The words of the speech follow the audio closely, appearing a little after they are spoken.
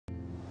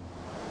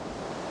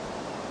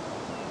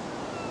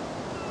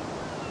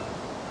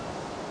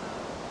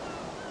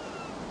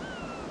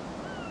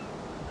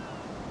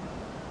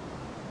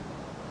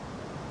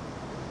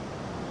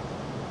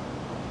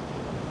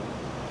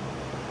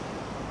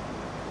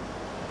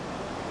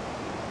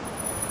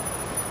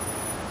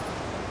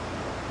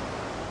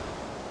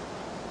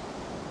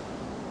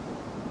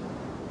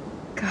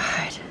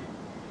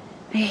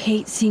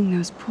hate seeing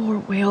those poor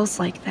whales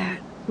like that.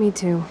 Me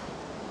too.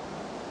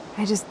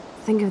 I just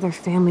think of their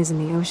families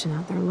in the ocean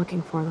out there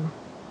looking for them.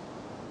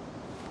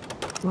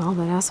 Well,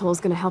 that asshole's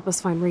gonna help us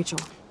find Rachel.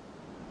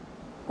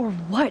 Or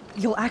what?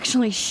 You'll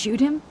actually shoot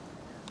him?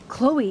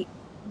 Chloe,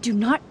 do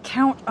not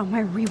count on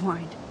my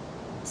rewind.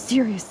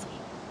 Seriously.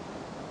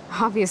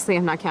 Obviously,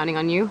 I'm not counting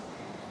on you.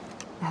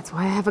 That's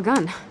why I have a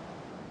gun.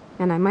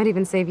 And I might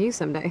even save you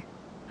someday.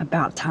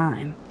 About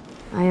time.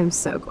 I am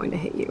so going to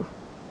hit you.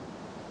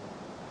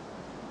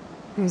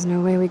 There's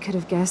no way we could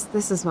have guessed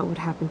this is what would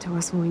happen to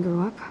us when we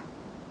grew up.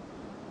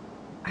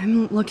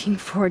 I'm looking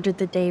forward to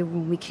the day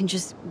when we can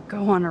just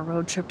go on a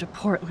road trip to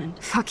Portland.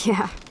 Fuck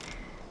yeah.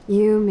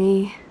 You,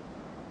 me,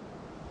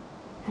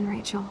 and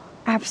Rachel.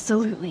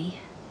 Absolutely.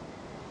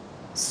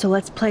 So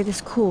let's play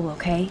this cool,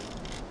 okay?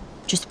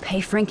 Just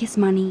pay Frank his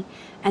money,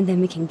 and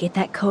then we can get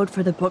that code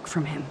for the book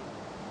from him.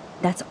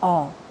 That's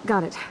all.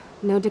 Got it.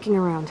 No dicking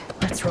around.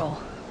 Let's roll.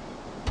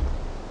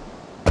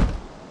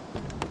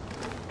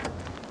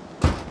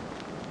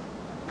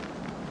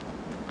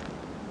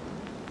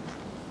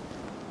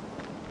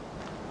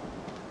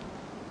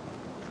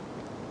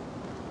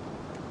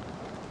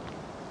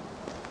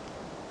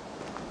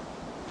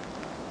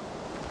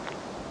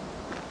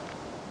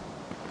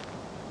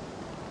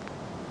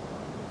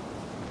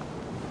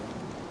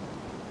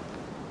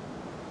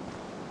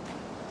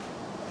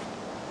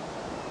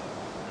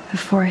 The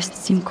forest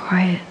seemed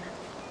quiet.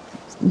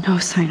 No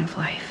sign of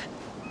life.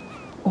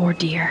 Or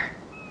deer.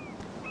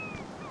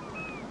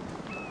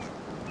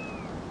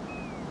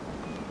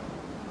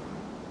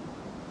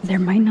 There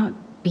might not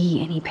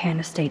be any Pan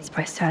Estates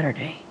by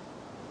Saturday.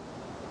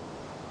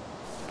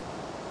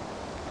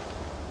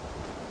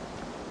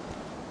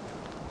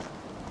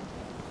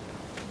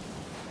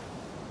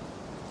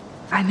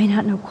 I may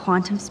not know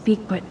quantum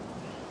speak, but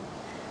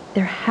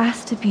there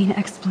has to be an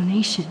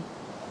explanation.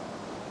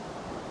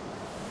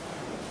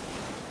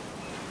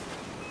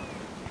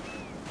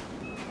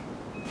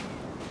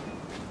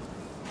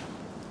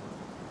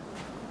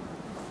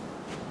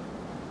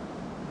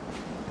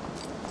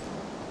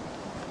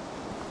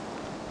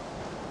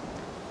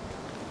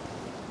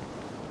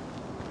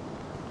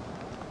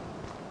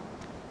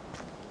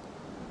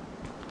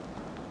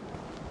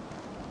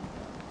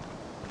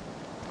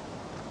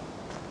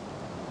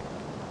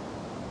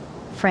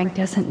 Frank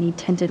doesn't need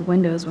tinted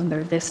windows when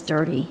they're this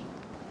dirty.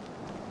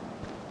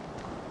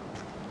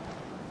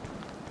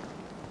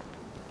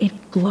 It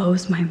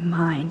blows my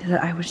mind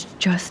that I was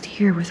just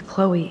here with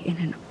Chloe in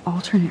an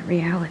alternate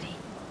reality.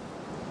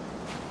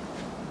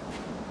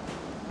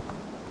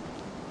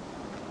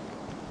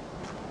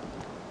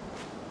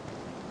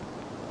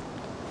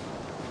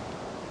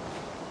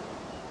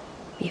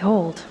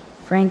 Behold,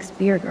 Frank's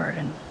beer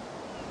garden.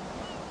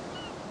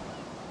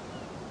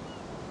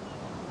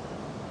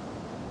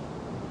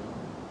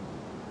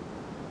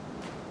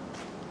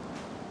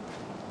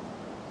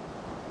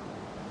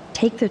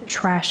 Take the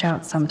trash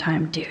out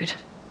sometime, dude.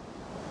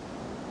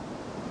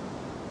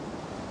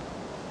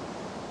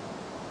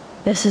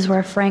 This is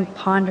where Frank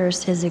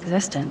ponders his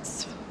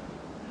existence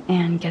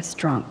and gets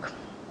drunk.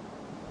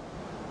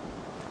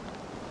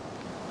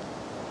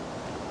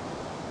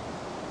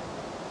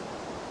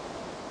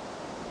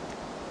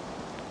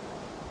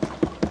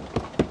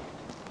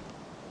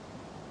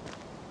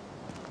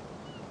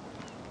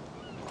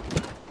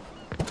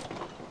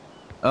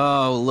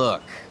 Oh,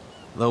 look.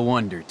 The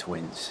Wonder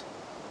Twins.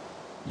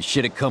 You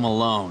should have come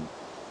alone.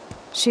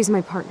 She's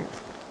my partner.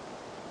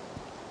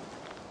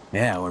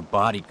 Yeah, or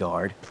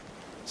bodyguard.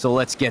 So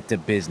let's get to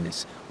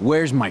business.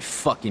 Where's my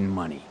fucking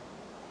money?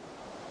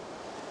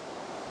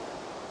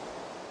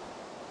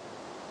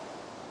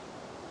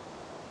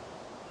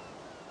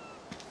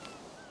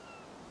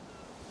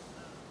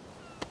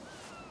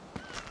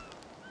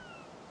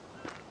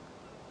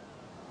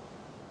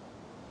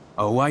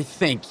 Oh, I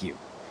thank you.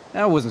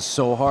 That wasn't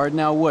so hard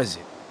now, was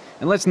it?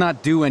 And let's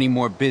not do any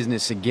more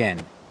business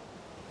again.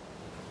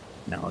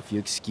 Now, if you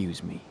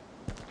excuse me.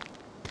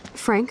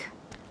 Frank?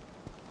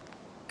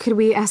 Could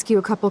we ask you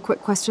a couple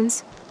quick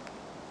questions?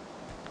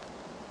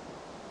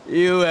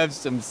 You have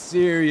some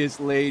serious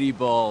lady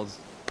balls.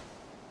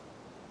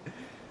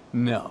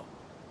 No.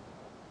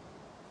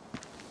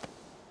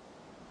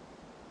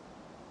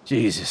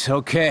 Jesus,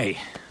 okay.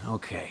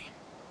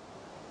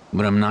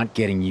 But I'm not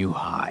getting you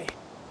high.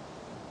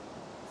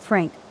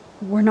 Frank,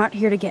 we're not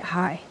here to get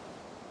high.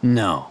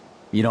 No,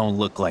 you don't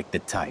look like the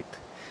type.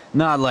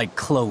 Not like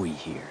Chloe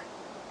here.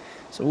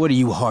 So what do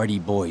you hardy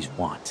boys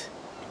want?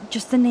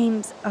 Just the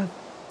names of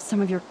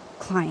some of your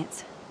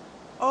clients.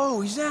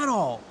 Oh, is that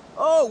all?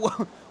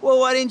 Oh,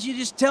 well, why didn't you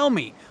just tell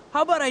me?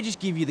 How about I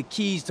just give you the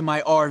keys to my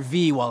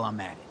RV while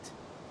I'm at it?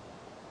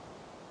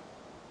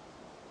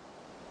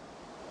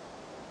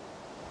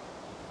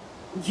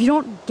 You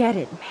don't get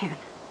it, man.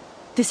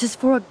 This is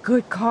for a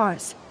good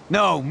cause.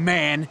 No,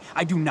 man,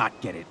 I do not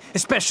get it.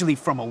 Especially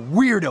from a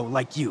weirdo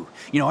like you.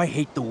 You know, I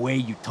hate the way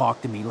you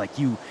talk to me like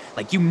you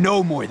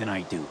know more than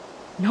I do.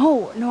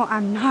 No,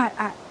 I'm not.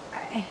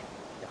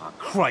 Oh,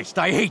 Christ,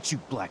 I hate you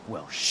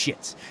Blackwell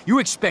shits. You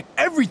expect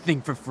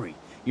everything for free.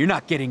 You're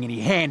not getting any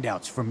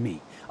handouts from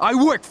me. I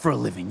work for a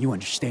living, you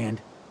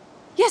understand?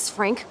 Yes,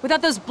 Frank.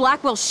 Without those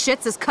Blackwell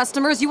shits as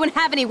customers, you wouldn't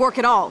have any work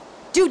at all.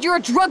 Dude, you're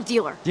a drug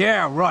dealer.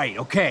 Yeah, right,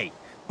 okay.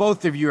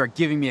 Both of you are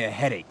giving me a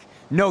headache.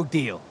 No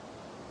deal.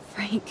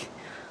 Frank,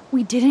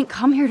 we didn't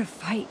come here to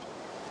fight.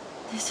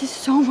 This is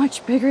so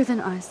much bigger than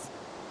us.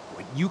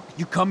 What,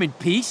 you come in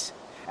peace?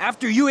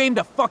 After you aimed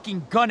a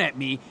fucking gun at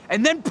me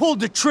and then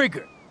pulled the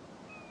trigger.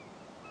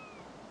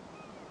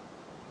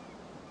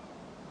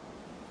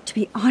 To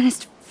be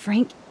honest,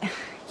 Frank,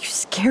 you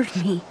scared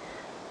me.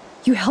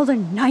 You held a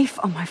knife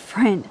on my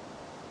friend.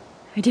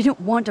 I didn't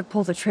want to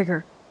pull the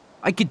trigger.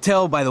 I could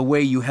tell by the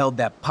way you held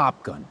that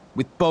pop gun,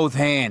 with both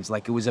hands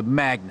like it was a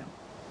magnum.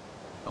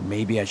 Or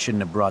maybe I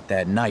shouldn't have brought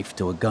that knife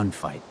to a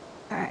gunfight.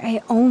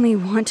 I only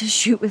want to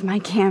shoot with my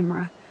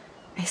camera.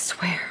 I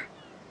swear.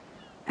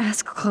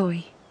 Ask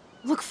Chloe.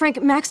 Look,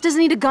 Frank, Max doesn't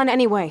need a gun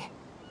anyway.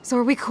 So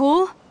are we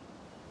cool?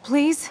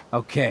 Please?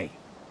 Okay,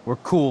 we're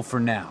cool for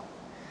now.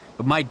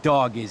 But my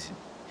dog isn't.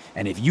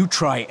 And if you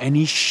try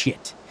any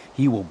shit,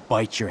 he will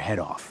bite your head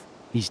off.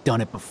 He's done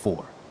it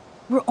before.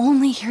 We're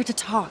only here to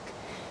talk.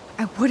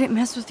 I wouldn't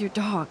mess with your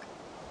dog.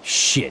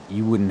 Shit,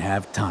 you wouldn't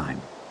have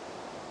time.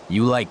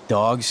 You like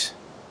dogs?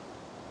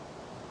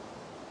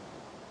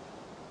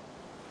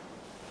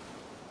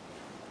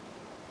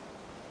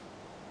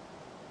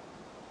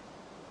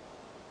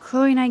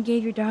 Chloe and I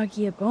gave your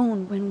doggy a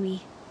bone when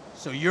we...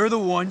 So you're the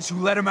ones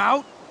who let him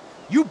out?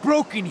 You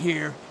broke in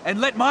here and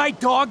let my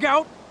dog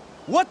out?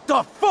 What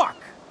the fuck?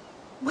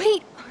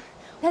 Wait!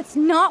 That's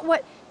not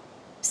what...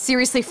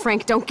 Seriously,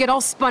 Frank, don't get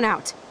all spun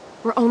out.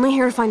 We're only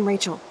here to find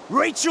Rachel.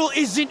 Rachel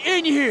isn't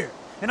in here!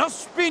 And I'll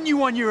spin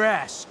you on your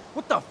ass!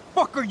 What the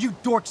fuck are you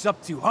dorks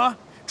up to, huh?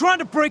 Trying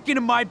to break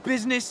into my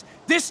business?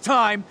 This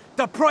time,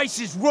 the price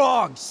is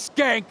wrong,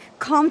 skank!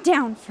 Calm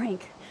down,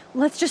 Frank.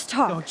 Let's just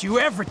talk. Don't you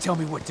ever tell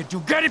me what to do.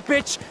 Get it,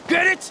 bitch?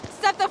 Get it?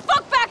 Step the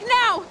fuck back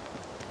now!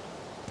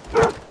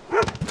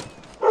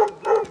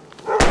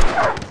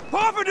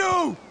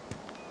 Papadou!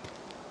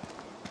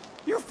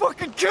 You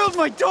fucking killed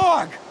my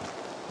dog!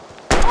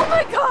 Oh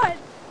my god!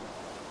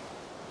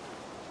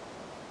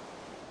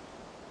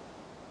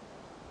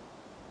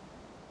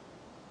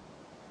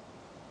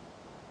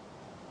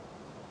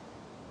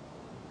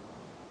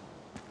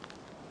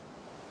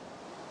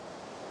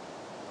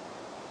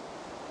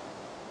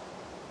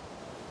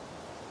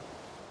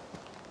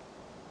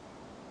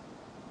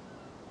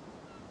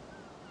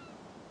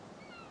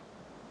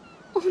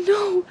 Oh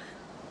no!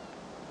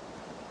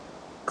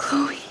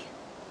 Chloe.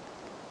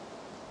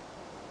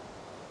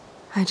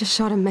 I just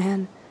shot a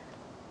man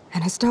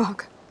and his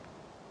dog.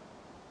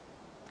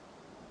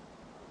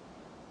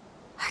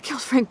 I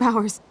killed Frank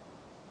Bowers.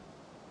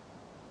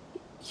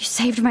 You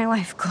saved my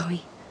life,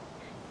 Chloe.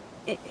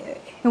 It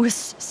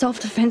was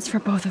self-defense for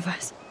both of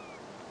us.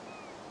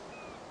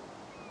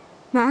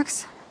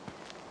 Max?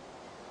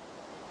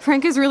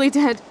 Frank is really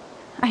dead.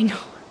 I know,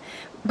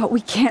 but we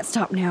can't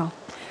stop now.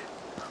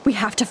 We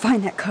have to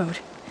find that code.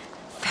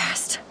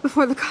 Fast.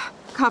 Before the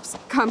cops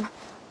come.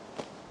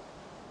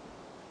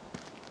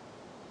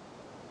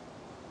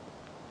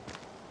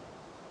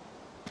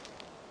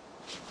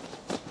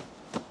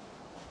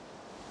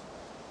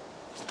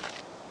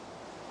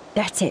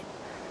 That's it.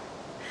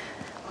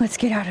 Let's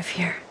get out of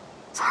here.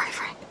 Sorry,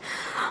 Frank.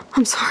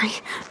 I'm sorry.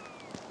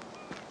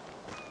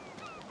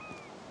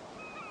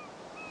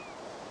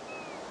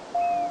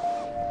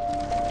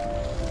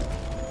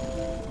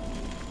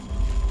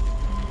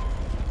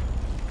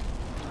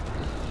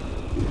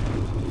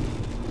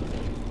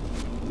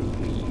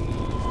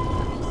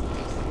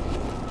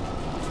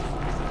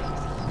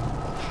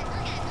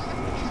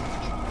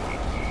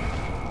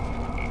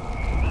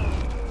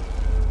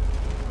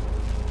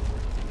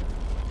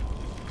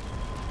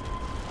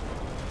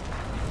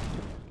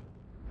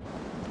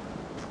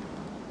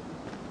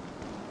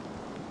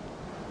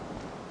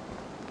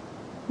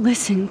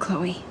 Listen,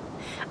 Chloe.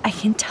 I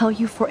can tell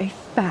you for a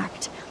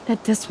fact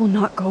that this will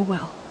not go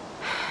well.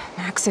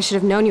 Max, I should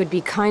have known you would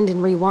be kind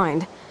and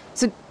rewind.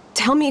 So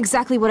tell me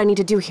exactly what I need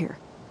to do here.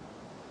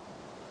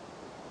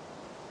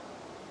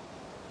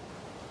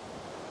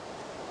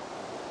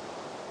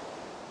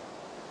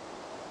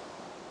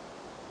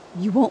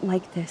 You won't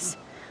like this,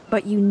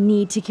 but you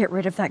need to get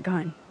rid of that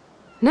gun.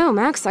 No,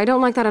 Max, I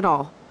don't like that at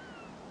all.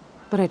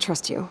 But I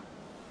trust you.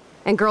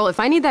 And girl,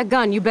 if I need that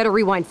gun, you better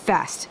rewind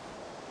fast.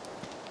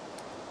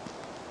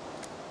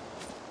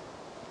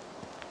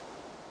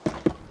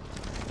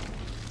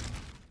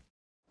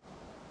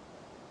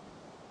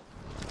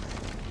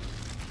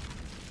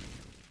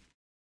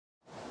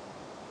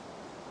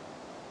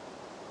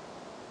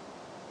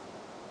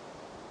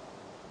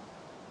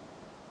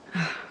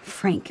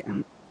 Frank,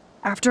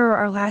 after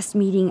our last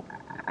meeting,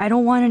 I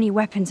don't want any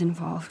weapons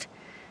involved.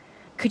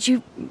 Could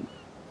you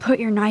put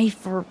your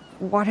knife or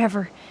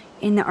whatever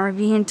in the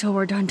RV until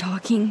we're done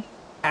talking?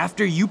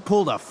 After you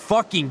pulled a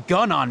fucking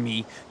gun on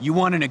me, you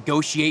want to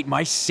negotiate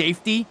my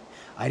safety?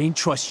 I didn't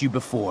trust you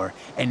before,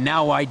 and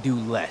now I do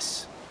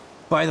less.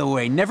 By the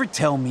way, never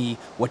tell me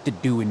what to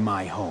do in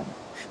my home.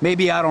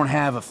 Maybe I don't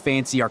have a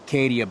fancy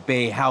Arcadia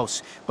Bay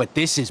house, but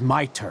this is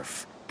my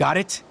turf. Got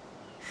it?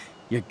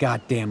 You're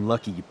goddamn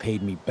lucky you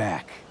paid me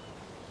back.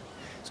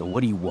 So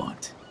what do you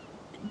want?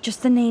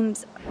 Just the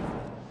names.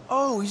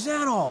 Oh, is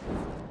that all?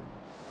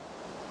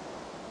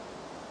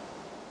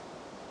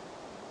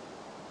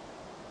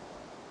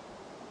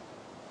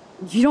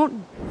 You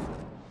don't...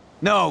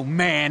 No,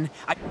 man.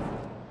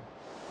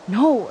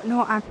 No,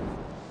 I'm...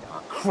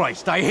 Oh,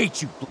 Christ, I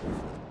hate you.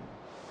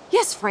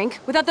 Yes, Frank.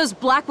 Without those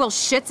Blackwell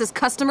shits as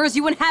customers,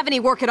 you wouldn't have any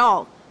work at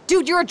all.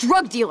 Dude, you're a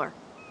drug dealer.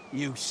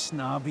 You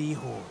snobby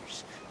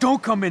whores.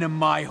 Don't come into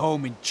my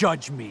home and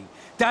judge me.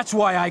 That's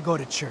why I go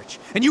to church.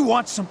 And you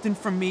want something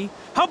from me?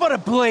 How about a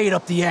blade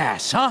up the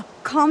ass, huh?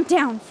 Calm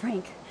down,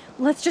 Frank.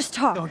 Let's just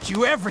talk. Don't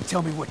you ever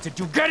tell me what to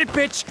do. Get it,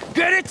 bitch?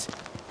 Get it?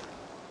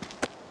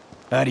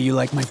 How do you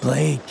like my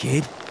blade,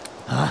 kid?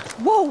 Huh?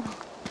 Whoa!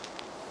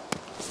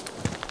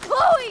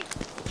 Chloe!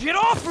 Get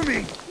off of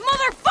me!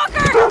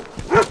 Motherfucker!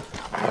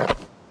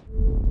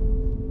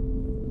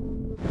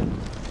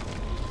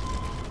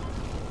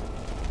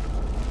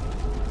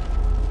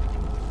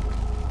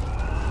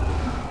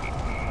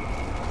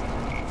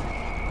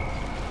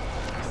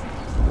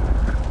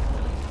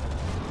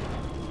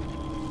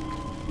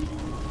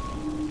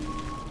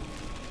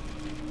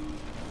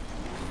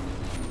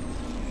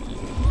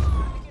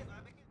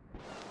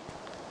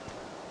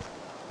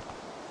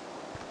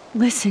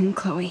 Listen,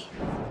 Chloe.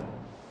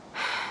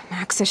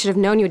 Max, I should have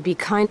known you would be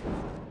kind.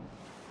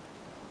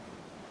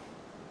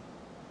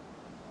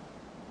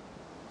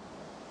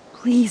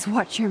 Please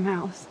watch your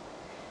mouth.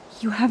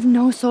 You have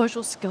no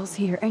social skills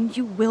here, and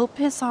you will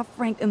piss off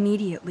Frank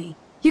immediately.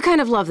 You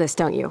kind of love this,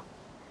 don't you?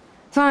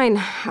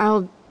 Fine,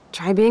 I'll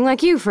try being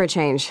like you for a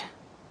change.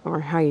 Or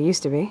how you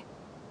used to be.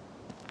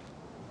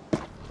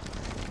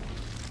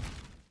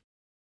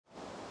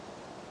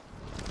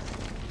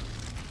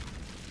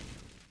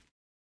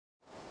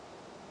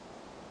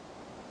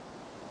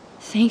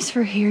 Thanks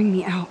for hearing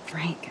me out,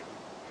 Frank.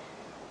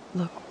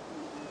 Look,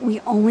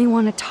 we only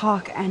want to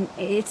talk, and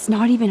it's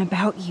not even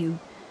about you.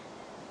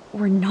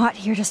 We're not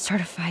here to start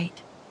a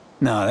fight.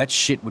 No, that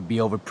shit would be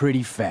over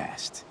pretty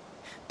fast.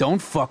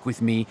 Don't fuck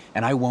with me,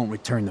 and I won't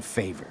return the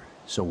favor.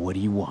 So what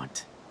do you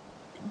want?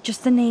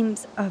 Just the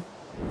names of...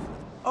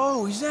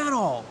 Oh, is that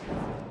all?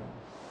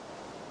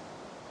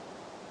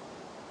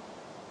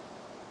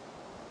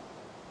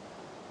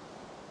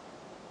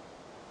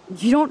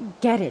 You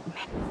don't get it,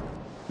 man.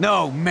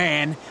 No,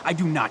 man, I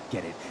do not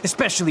get it.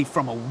 Especially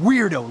from a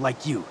weirdo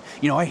like you.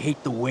 You know, I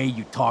hate the way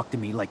you talk to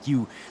me like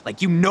you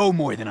know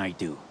more than I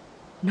do.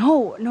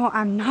 No,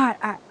 I'm not.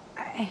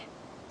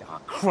 Oh,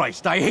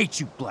 Christ, I hate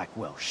you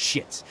Blackwell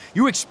shits.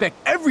 You expect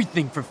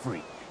everything for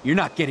free. You're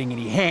not getting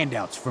any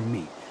handouts from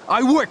me.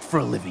 I work for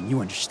a living,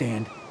 you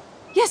understand?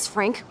 Yes,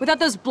 Frank. Without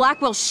those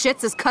Blackwell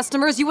shits as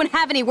customers, you wouldn't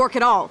have any work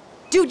at all.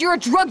 Dude, you're a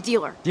drug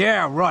dealer.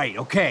 Yeah, right,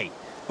 okay.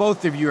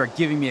 Both of you are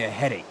giving me a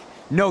headache.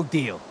 No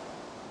deal.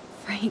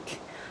 Frank,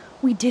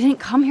 we didn't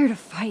come here to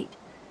fight.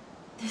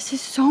 This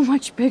is so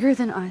much bigger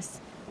than us.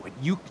 What,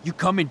 you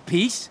come in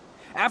peace?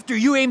 After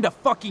you aimed a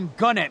fucking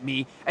gun at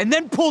me and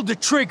then pulled the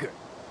trigger.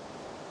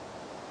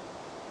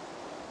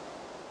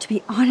 To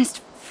be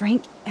honest,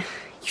 Frank, you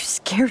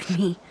scared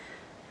me.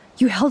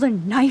 You held a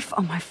knife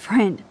on my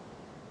friend.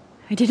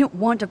 I didn't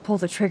want to pull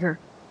the trigger.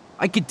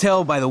 I could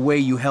tell by the way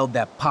you held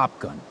that pop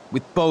gun,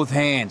 with both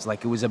hands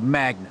like it was a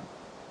magnum.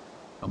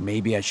 Or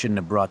maybe I shouldn't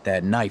have brought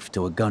that knife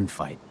to a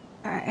gunfight.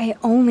 I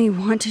only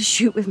want to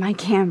shoot with my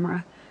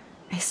camera.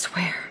 I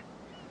swear.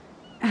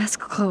 Ask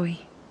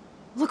Chloe.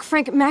 Look,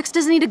 Frank, Max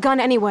doesn't need a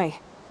gun anyway.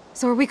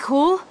 So are we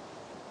cool?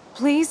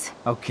 Please?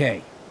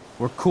 Okay,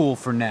 we're cool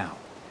for now.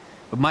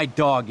 But my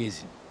dog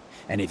isn't.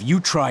 And if you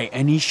try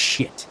any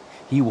shit,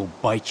 he will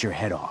bite your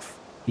head off.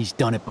 He's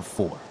done it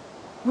before.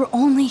 We're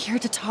only here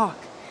to talk.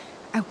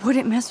 I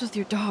wouldn't mess with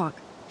your dog.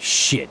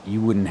 Shit,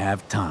 you wouldn't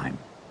have time.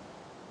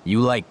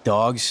 You like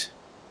dogs?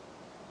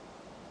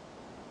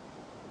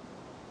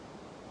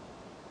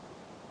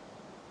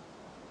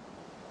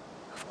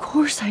 Of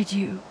course I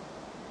do.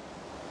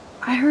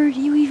 I heard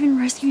you even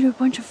rescued a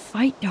bunch of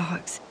fight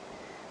dogs.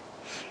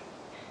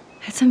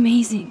 That's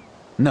amazing.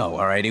 No,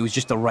 alright, it was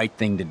just the right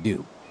thing to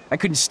do. I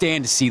couldn't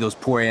stand to see those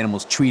poor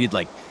animals treated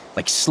like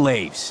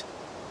slaves.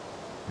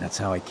 That's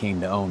how I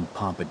came to own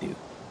Pompidou.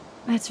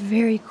 That's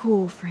very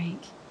cool,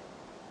 Frank.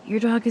 Your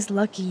dog is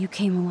lucky you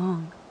came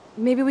along.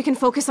 Maybe we can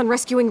focus on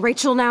rescuing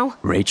Rachel now?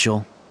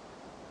 Rachel?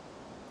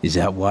 Is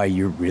that why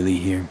you're really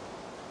here?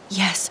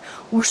 Yes,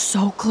 we're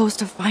so close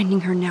to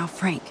finding her now,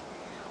 Frank.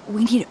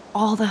 We need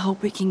all the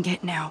help we can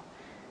get now,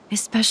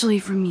 especially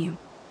from you.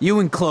 You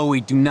and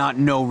Chloe do not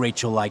know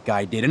Rachel like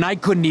I did, and I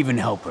couldn't even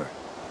help her.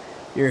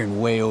 You're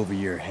in way over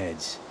your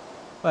heads.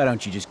 Why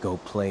don't you just go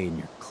play in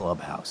your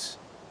clubhouse?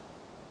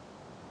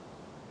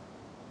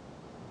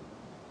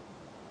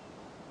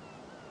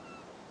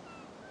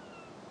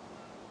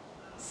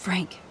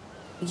 Frank,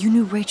 you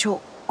knew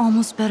Rachel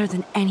almost better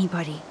than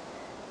anybody.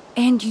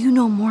 And you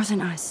know more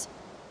than us.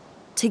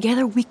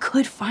 Together we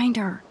could find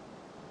her.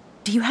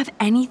 Do you have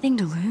anything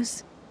to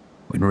lose?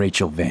 When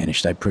Rachel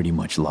vanished, I pretty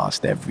much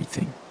lost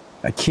everything.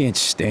 I can't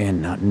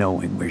stand not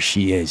knowing where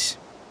she is.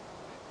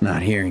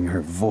 Not hearing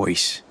her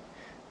voice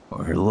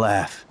or her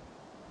laugh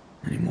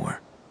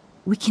anymore.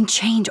 We can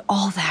change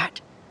all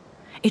that.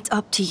 It's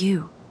up to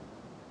you.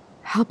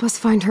 Help us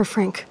find her,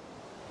 Frank.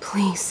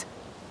 Please.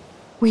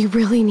 We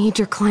really need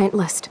your client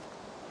list.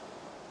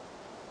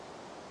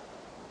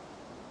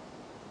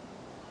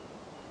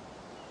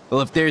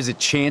 Well, if there's a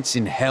chance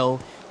in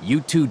hell,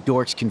 you two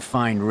dorks can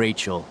find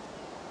Rachel.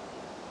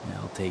 Yeah,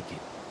 I'll take it.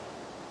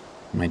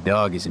 My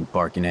dog isn't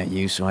barking at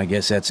you, so I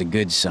guess that's a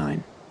good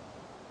sign.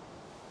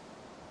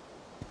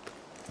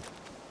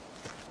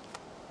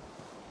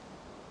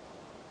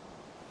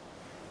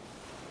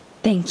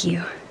 Thank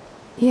you.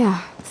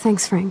 Yeah,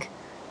 thanks, Frank.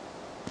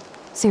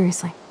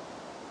 Seriously.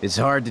 It's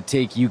hard to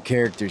take you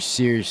characters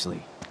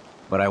seriously,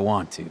 but I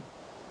want to.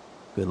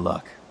 Good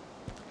luck.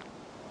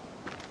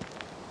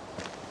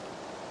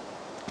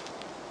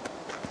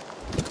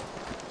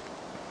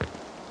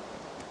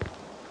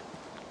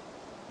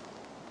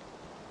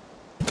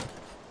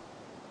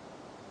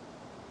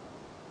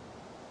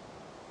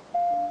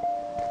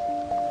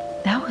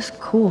 That was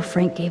cool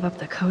Frank gave up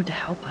the code to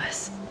help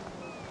us.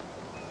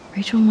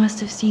 Rachel must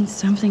have seen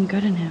something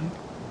good in him.